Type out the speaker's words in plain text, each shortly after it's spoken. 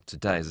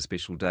today is a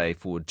special day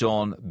for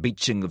John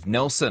Beeching of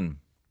Nelson.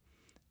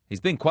 He's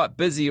been quite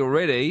busy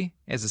already.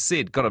 As I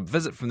said, got a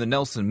visit from the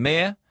Nelson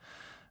Mayor,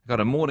 got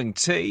a morning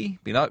tea,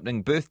 been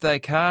opening birthday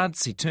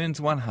cards. He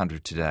turns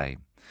 100 today.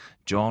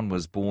 John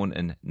was born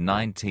in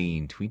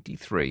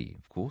 1923,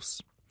 of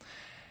course,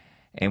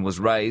 and was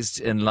raised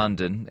in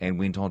London and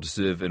went on to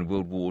serve in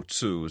World War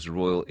II as a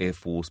Royal Air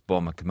Force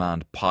Bomber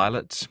Command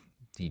pilot.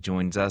 He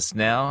joins us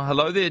now.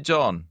 Hello there,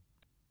 John.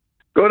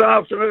 Good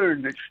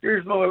afternoon.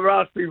 Excuse my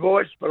raspy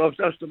voice, but I've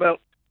just about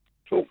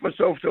talked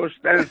myself to a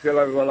standstill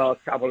over the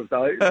last couple of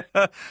days.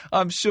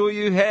 I'm sure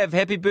you have.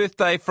 Happy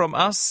birthday from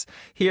us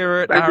here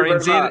at Thank you very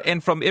RNZ much.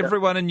 and from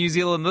everyone in New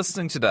Zealand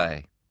listening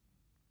today.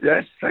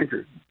 Yes, thank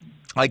you.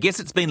 I guess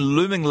it's been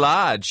looming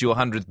large, your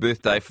 100th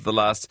birthday, for the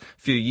last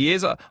few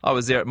years. I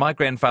was there at my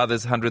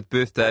grandfather's 100th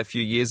birthday a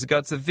few years ago.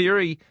 It's a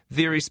very,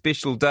 very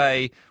special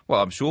day,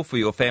 well, I'm sure for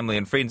your family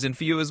and friends and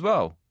for you as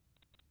well.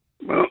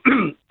 Well,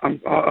 I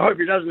hope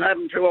it doesn't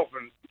happen too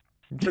often.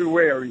 Too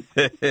wary.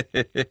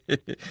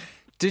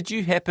 Did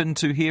you happen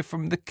to hear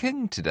from the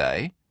King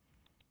today?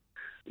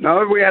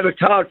 No, we had a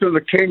card from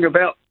the King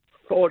about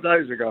 4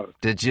 days ago.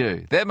 Did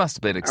you? That must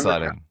have been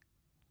exciting.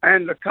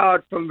 And a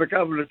card from the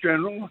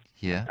Governor-General.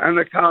 Yeah. And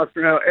a card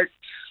from our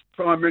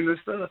ex-Prime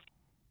Minister.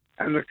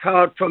 And a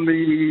card from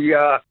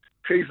the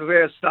Chief of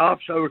Air Staff.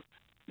 So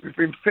we've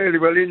been fairly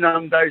well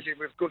inundated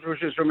with good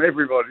wishes from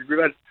everybody. We've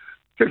had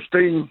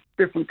 15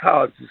 different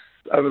cards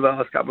over the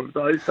last couple of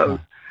days. So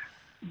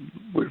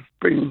we've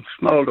been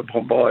smiled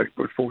upon by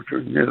good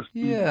fortune, yes.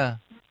 Yeah.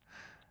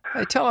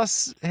 Hey, tell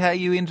us how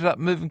you ended up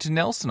moving to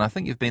Nelson. I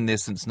think you've been there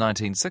since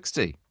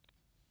 1960.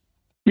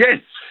 Yes.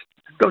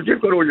 God,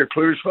 you've got all your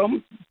clues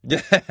from.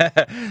 Yeah.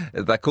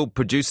 They're called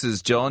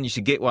producers, John. You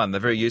should get one.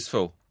 They're very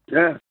useful.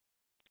 Yeah.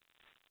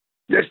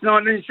 Yes,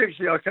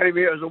 1960 I came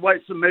here as a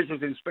Weights and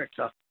Measures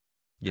Inspector.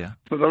 Yeah.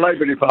 For the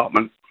Labour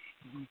Department.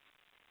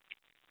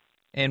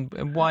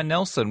 And why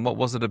Nelson? What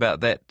was it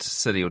about that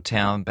city or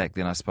town back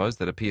then, I suppose,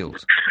 that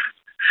appealed?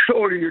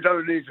 Surely you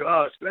don't need to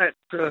ask that,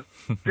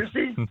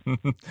 Jesse.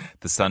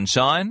 The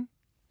sunshine?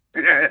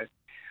 Yeah.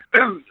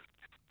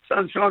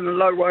 Sunshine and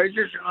low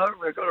wages,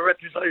 we've got a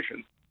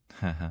reputation.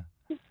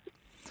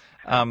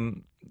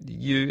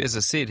 You, as I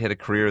said, had a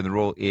career in the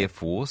Royal Air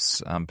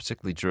Force,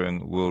 particularly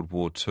during World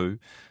War II.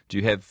 Do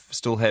you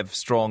still have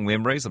strong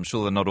memories? I'm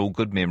sure they're not all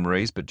good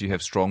memories, but do you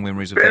have strong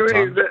memories of that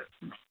time?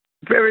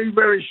 Very,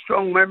 very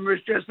strong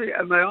memories, Jesse,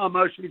 and they are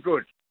mostly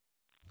good.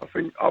 I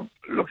think,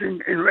 looking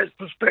in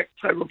retrospect,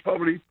 they were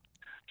probably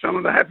some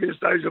of the happiest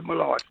days of my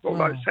life,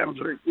 although it sounds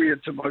a bit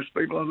weird to most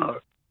people I know.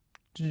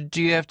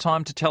 Do you have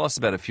time to tell us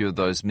about a few of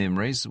those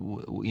memories?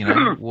 You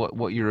know,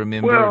 what you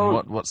remember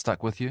and what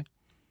stuck with you?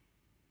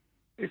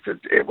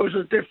 It was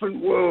a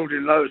different world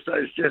in those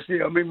days,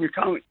 Jesse. I mean, we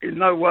can't, in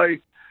no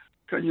way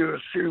can you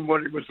assume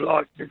what it was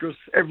like because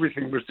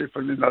everything was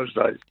different in those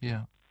days.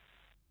 Yeah.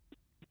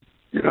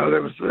 You know,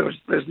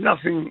 there's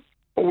nothing,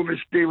 all this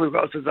gear we've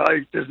got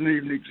today doesn't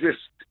even exist.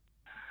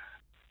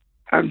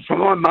 And for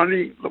my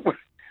money,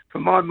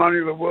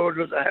 the world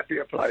was a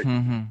happier place.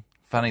 Mm-hmm.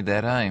 Funny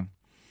that, eh?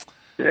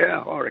 Yeah,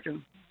 I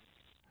reckon.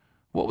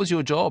 What was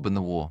your job in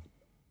the war?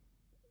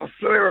 I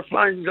flew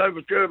aeroplanes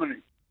over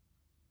Germany.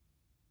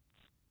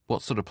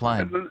 What sort of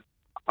plane?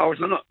 I was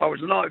a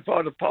night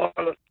fighter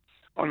pilot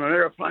on an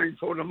aeroplane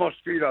called a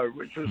Mosquito,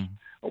 which was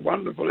a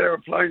wonderful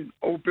aeroplane,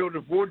 all built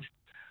of wood,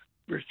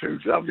 with two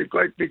lovely,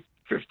 great big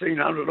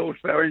 1,500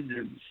 horsepower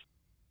engines.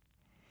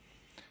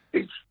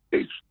 Each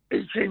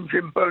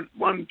engine burnt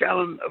 1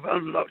 gallon of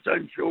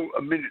unlocked-own fuel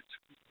a minute.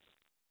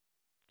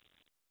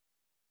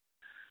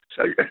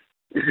 So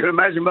you can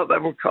imagine what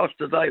that would cost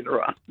today to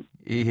run.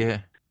 Yeah.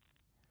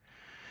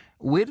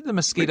 Where did the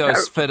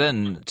Mosquitoes fit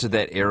in to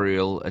that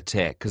aerial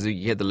attack? Because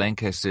you had the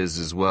Lancasters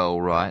as well,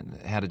 right?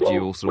 How did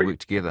you all sort of work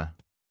together?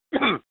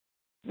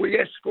 We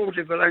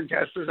escorted the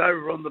Lancasters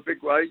over on the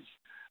big raids.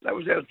 That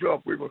was our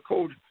job. We were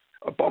called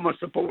a bomber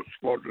support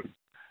squadron.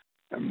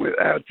 And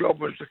our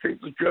job was to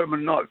keep the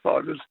German night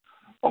fighters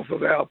off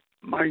of our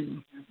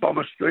main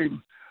bomber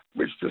stream,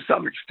 which to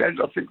some extent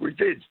I think we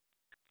did.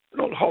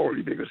 Not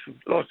wholly, because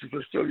losses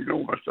were still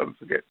enormous, don't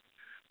forget.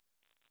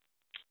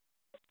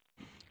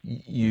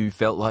 You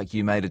felt like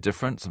you made a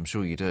difference? I'm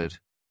sure you did.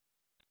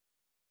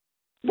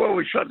 Well,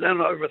 we shut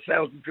down over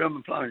 1,000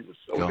 German planes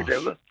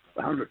altogether,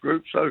 100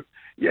 groups. So,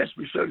 yes,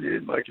 we certainly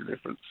did make a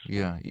difference.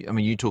 Yeah. I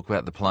mean, you talk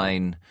about the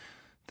plane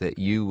that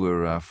you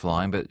were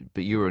flying, but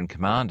you were in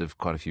command of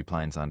quite a few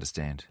planes, I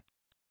understand.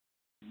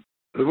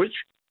 Which?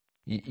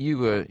 You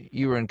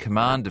were in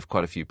command of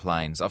quite a few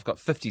planes. I've got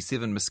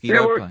 57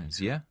 Mosquito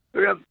planes, yeah?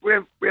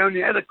 We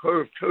only had a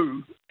crew of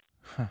 2.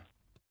 Huh.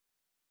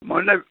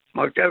 My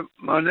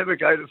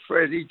navigator,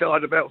 Fred, he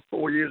died about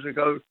 4 years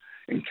ago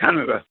in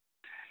Canada.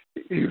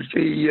 He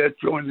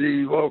joined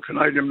the Royal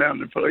Canadian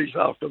Mounted Police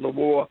after the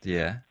war.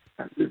 Yeah.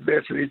 And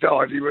there till he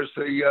died. He was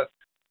the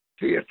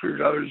Pierre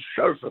Trudeau's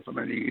chauffeur for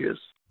many years.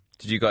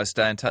 Did you guys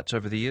stay in touch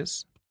over the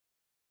years?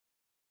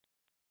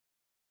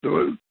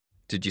 Who?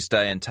 Did you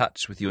stay in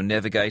touch with your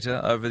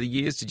navigator over the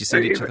years? Did you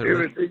send each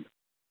other?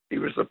 He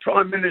was the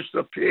Prime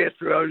Minister, Pierre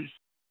Trudeau's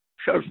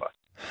chauffeur.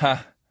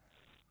 Ha.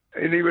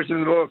 And he was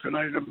in the Royal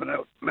Canadian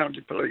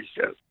Mounted Police,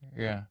 yes.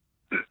 Yeah.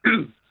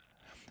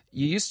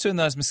 You used to, in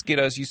those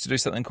mosquitoes, used to do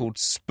something called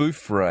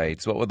spoof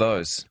raids. What were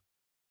those?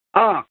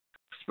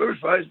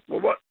 Spoof raids.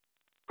 Well,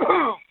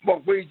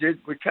 what we did,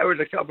 we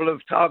carried a couple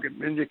of target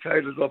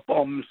indicators or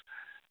bombs,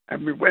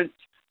 and we made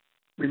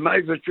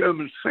the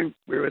Germans think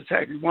we were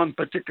attacking one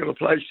particular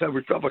place, so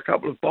we dropped a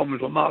couple of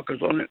bombs or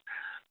markers on it,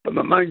 but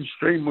the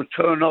mainstream would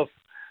turn off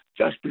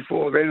just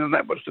before then, and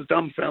that was to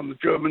dumbfound the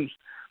Germans,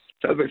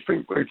 so they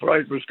think the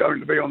raid was going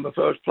to be on the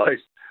first place.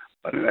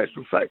 But in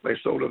actual fact, they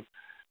sort of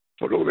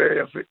put all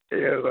their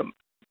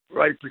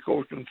raid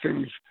precaution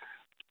things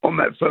on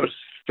that first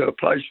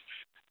place,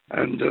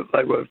 and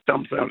they were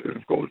dumbfounded,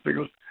 of course,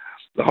 because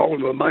the whole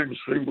of the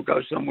mainstream would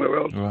go somewhere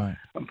else, right,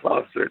 and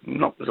pass it and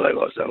knock the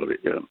daylights out of it.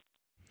 Yeah.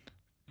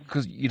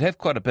 Because you'd have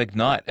quite a big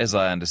night, as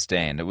I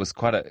understand. It was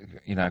quite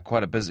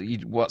a busy.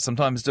 You'd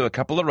sometimes do a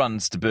couple of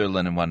runs to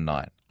Berlin in one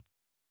night.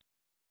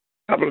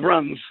 Couple of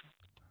runs.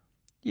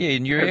 Yeah,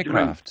 in your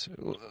aircraft.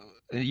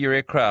 Your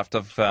aircraft.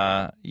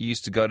 You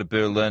used to go to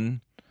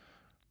Berlin.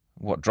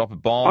 What, drop a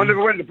bomb? I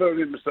never went to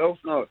Berlin myself.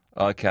 No.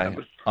 Okay,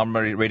 I'm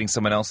reading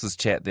someone else's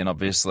chat then,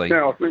 obviously.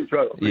 Yeah, I think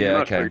so.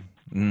 Yeah. Okay.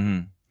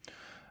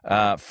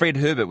 Mm-hmm. Fred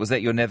Herbert, was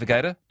that your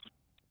navigator?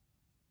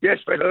 Yes,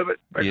 Fred Herbert.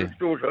 Yeah.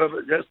 George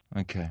Herbert. Yes.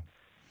 Okay.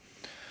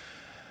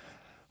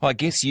 Well, I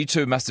guess you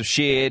two must have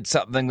shared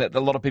something that a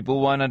lot of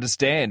people won't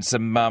understand.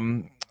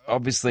 Some,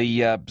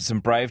 obviously, some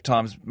brave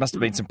times. Must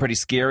have been some pretty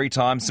scary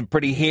times, some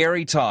pretty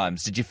hairy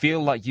times. Did you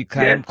feel like you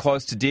came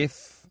close to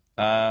death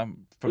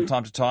from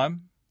time to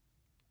time?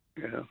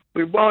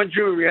 Yeah. Mind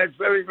you, we had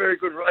very, very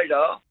good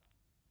radar.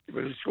 It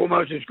was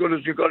almost as good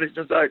as you got it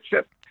today,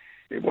 except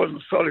it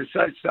wasn't solid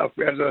state stuff.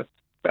 We had about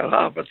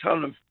half a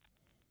ton of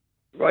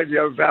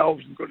radio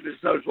valves and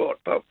goodness knows what,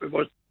 but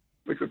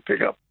we could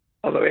pick up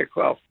other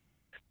aircraft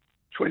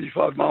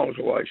 25 miles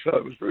away, so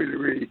it was really,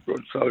 really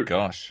good. So,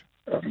 gosh,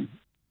 it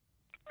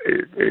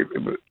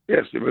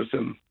was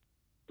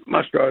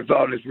must go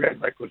advantage. We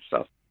had that good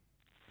stuff,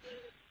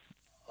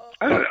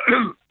 and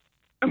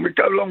we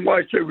go a long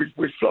way too.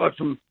 We fly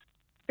from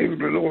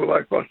England all the way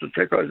across to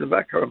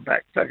Czechoslovakia and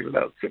back, taking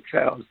about 6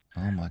 hours.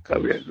 Oh my God! So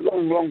we had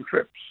long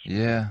trips.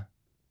 Yeah.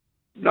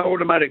 No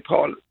automatic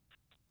pilot.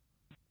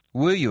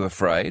 Were you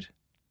afraid?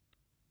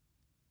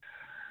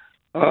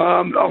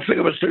 I think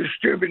I was too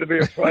stupid to be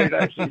afraid,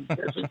 actually.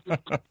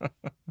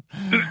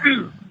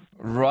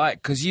 Right,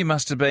 because you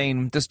must have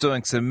been, just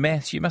doing some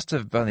maths, you must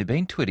have only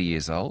been 20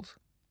 years old.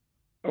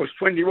 I was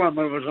 21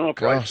 when I was on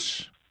operation.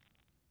 Gosh.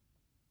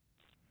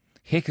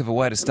 Heck of a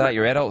way to start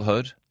your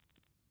adulthood.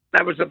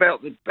 That was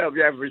about the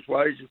average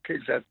wage of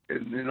kids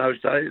in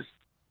those days.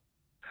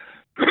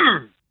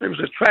 It was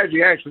a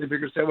tragedy, actually,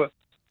 because there were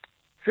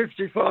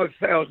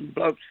 55,000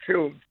 blokes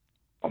killed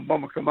on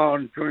Bomber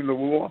Command during the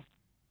war.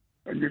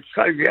 And you'd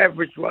say the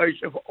average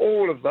wage of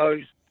all of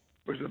those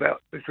was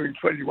about between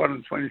 21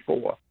 and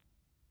 24.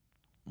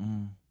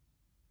 Mm.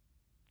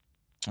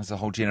 That's a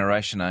whole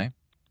generation, eh?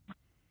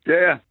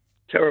 Yeah,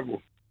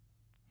 terrible.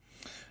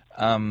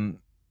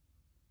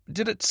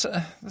 Did it?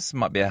 This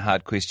might be a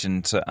hard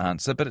question to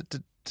answer, but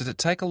did it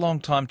take a long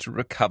time to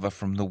recover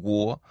from the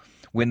war?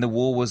 When the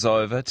war was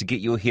over, to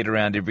get your head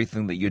around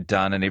everything that you'd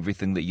done and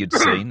everything that you'd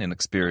seen and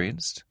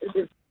experienced?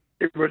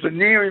 It was a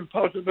near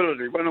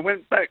impossibility. When I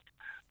went back,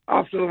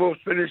 after the war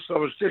finished, I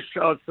was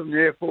discharged from the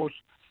Air Force.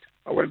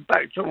 I went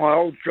back to my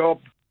old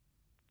job.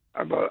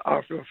 And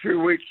after a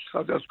few weeks,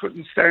 I just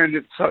couldn't stand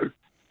it. So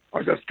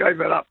I just gave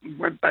it up and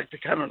went back to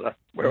Canada,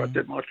 where I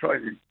did my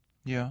training.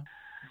 Yeah.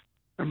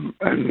 And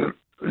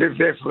lived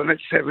there for the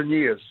next 7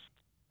 years.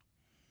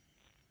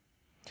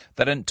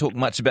 They didn't talk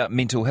much about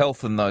mental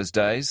health in those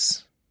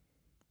days.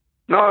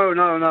 No.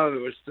 There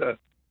was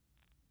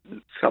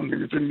something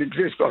that didn't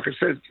exist. Like I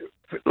said,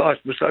 life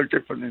was so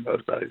different in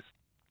those days.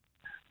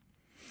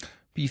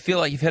 Do you feel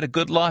like you've had a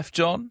good life,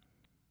 John?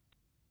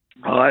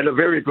 I had a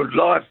very good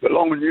life, a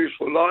long and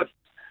useful life.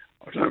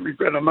 I don't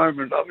regret a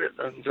moment of it,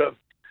 and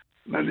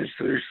managed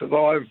to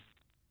survive,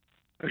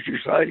 as you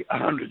say,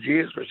 100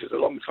 years, which is a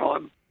long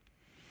time.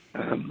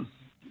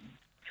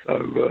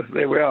 So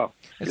there we are.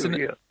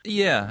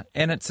 Yeah,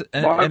 and it's...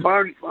 My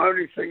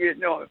only thing is,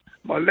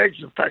 my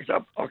legs are packed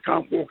up. I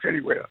can't walk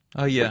anywhere.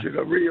 Oh, yeah. Which is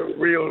a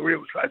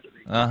real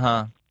tragedy.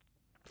 Uh-huh.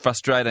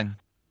 Frustrating.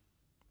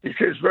 It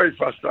is very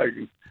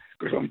frustrating,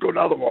 because I'm good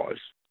otherwise.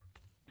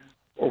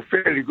 Or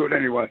fairly good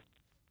anyway.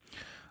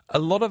 A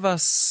lot of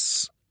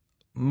us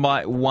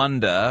might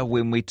wonder,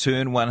 when we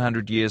turn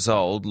 100 years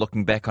old,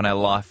 looking back on our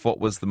life, what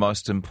was the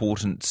most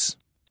important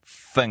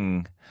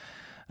thing?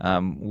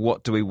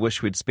 What do we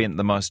wish we'd spent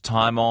the most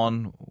time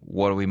on?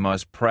 What are we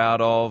most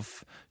proud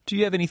of? Do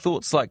you have any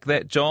thoughts like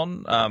that,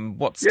 John?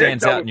 What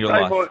stands out in your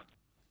life?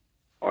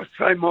 I'd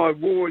say my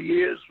war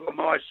years were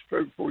my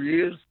fruitful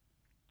years.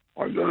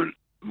 I learned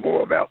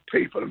more about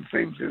people and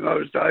things in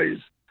those days,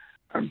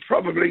 and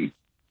probably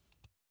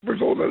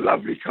with all the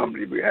lovely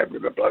company we had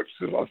with the blokes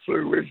that I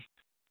flew with,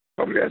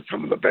 probably had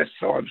some of the best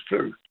times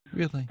too.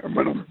 Really? And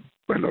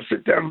when I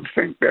sit down and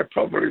think, they're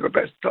probably the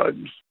best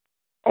times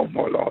of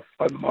my life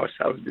over my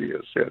 70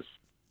 years, yes.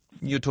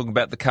 You're talking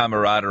about the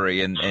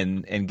camaraderie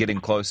and getting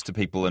close to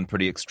people in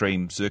pretty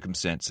extreme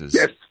circumstances.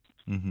 Yes,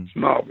 Mm-hmm. it's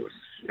marvellous.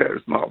 Yeah,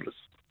 it's marvellous.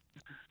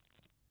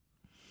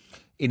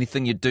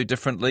 Anything you'd do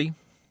differently?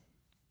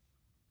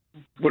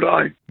 Would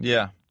I?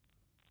 Yeah.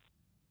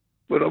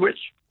 Would I which?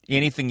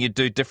 Anything you'd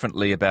do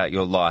differently about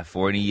your life,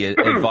 or any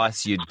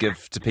advice you'd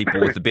give to people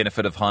with the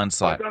benefit of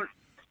hindsight?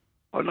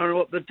 I don't know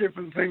what the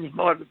different things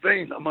might have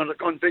been. I might have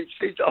gone deep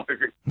sea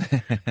diving.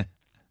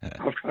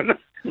 I've got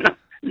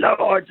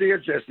no idea,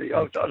 Jesse.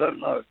 I don't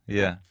know.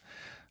 Yeah.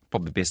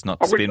 Probably best not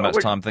to spend much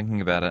time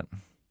thinking about it.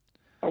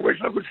 I wish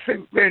I could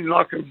think then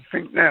like I can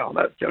think now.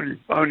 That's the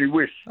only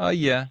wish. Oh,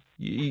 yeah.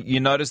 You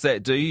notice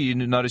that, do you? You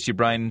notice your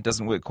brain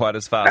doesn't work quite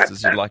as fast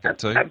as you'd like it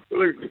to?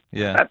 Absolutely.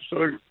 Yeah.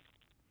 Absolutely.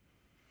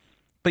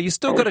 But you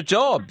still got a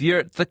job. You're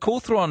at the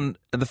Cawthron,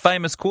 the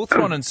famous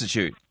Cawthron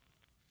Institute.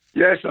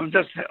 Yes, I'm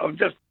just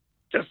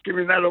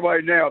giving that away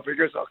now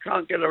because I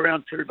can't get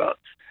around too much.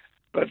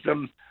 But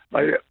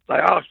they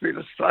asked me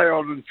to stay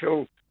on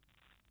until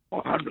my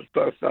 100th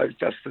birthday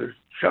just to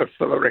show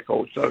for the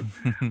record. So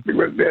we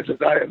went there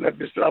today and had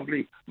this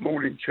lovely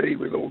morning tea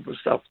with all the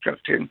stuff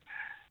chucked in.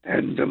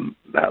 And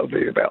that'll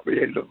be about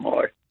the end of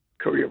my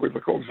career with the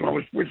Cawthron. I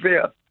was with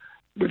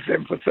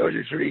them for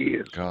 33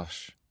 years.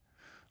 Gosh.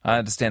 I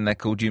understand they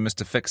called you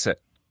Mr.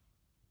 Fix-It.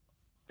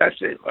 That's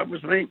it. That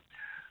was me.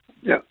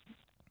 Yeah.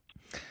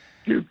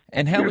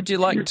 And how would you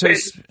like to...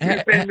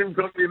 Spend them,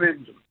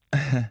 compliment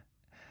them.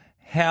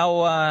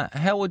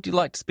 How would you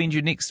like to spend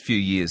your next few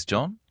years,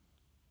 John?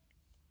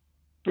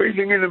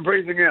 Breathing in and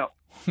breathing out.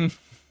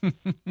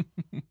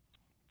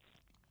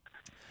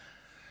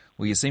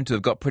 Well, you seem to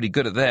have got pretty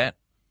good at that.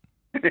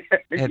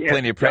 Had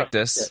plenty of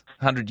practice.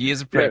 100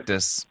 years of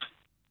practice.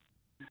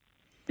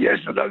 Yes,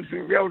 I don't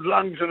think the old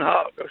lungs and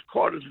heart are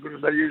quite as good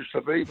as they used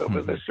to be,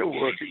 but they're still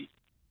working.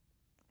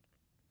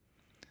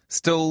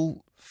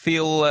 Still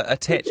feel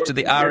attached to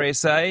the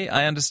RSA,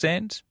 I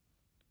understand?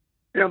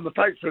 Yeah, I'm the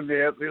patron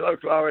there, the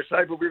local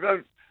RSA, but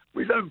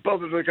we don't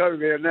bother to go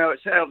there now.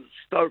 It's out at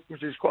Stoke,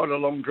 which is quite a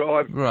long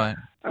drive. Right.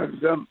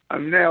 And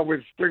now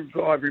with spring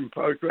drive in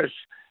progress,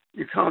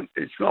 you can't.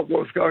 It's not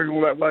worth going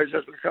all that way.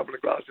 Just a couple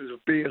of glasses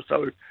of beer.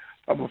 So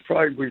I'm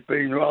afraid we've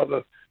been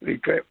rather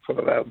neglectful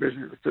of our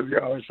business to the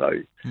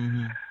RSA.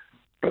 Mm-hmm.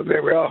 But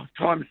there we are.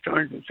 Times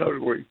change, and so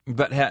do we.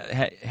 But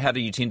how do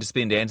you tend to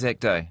spend Anzac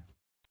Day?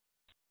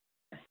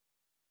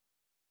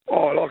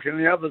 Oh, like in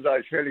the other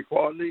days, fairly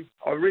quietly.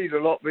 I read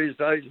a lot these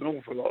days, an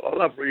awful lot. I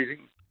love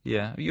reading.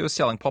 Yeah, you were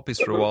selling poppies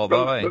for a while,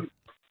 though, eh?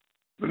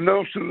 The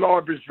Nelson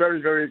Library is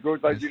very, very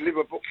good. They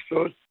deliver books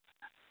to us,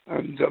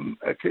 and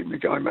they keep me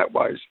going that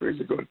way. It's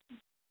really good.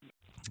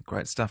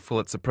 Great stuff. Well,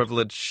 it's a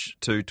privilege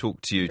to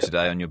talk to you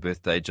today on your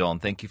birthday, John.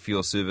 Thank you for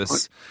your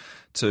service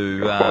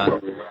to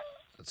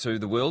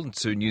the world and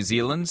to New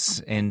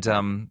Zealand, and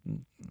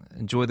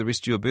enjoy the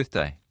rest of your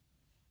birthday.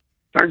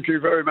 Thank you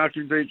very much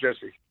indeed,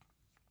 Jesse.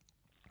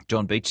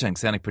 John Beeching,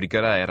 sounding pretty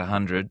good, at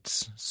 100,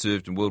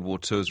 served in World War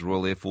II as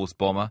Royal Air Force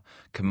Bomber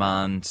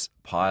Command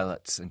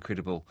pilot.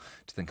 Incredible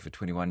to think of a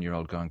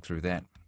 21-year-old going through that.